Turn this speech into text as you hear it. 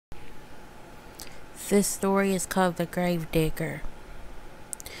This story is called The Gravedigger.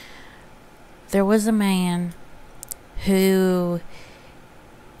 There was a man who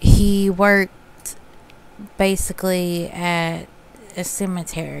he worked basically at a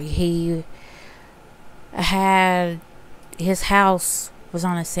cemetery. He had his house was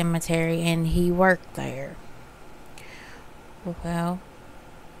on a cemetery and he worked there. Well,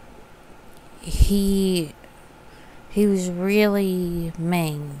 he was really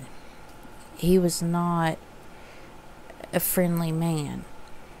mean. He was not a friendly man.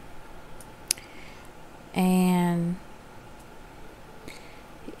 And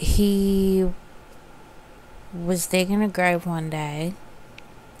he was digging a grave one day,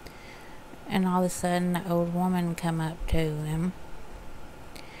 and all of a sudden the old woman come up to him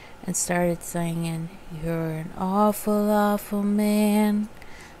and started singing, "You're an awful, awful man,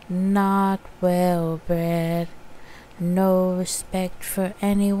 not well bred, no respect for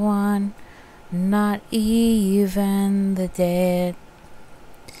anyone, not even the dead."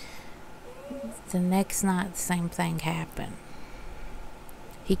 The next night, the same thing happened.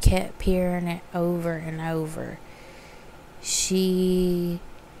 He kept hearing it over and over. She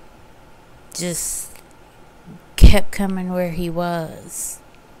just kept coming where he was.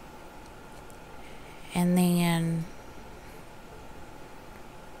 And then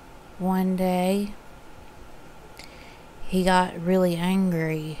one day, he got really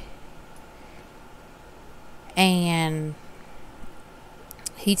angry. And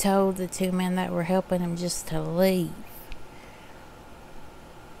he told the two men that were helping him just to leave.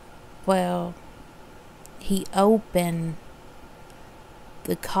 Well, he opened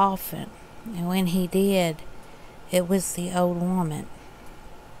the coffin, and when he did, it was the old woman.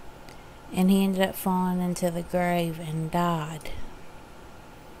 And he ended up falling into the grave and died.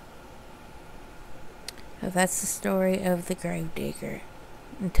 So that's the story of the Gravedigger.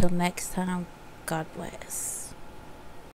 Until next time, God bless.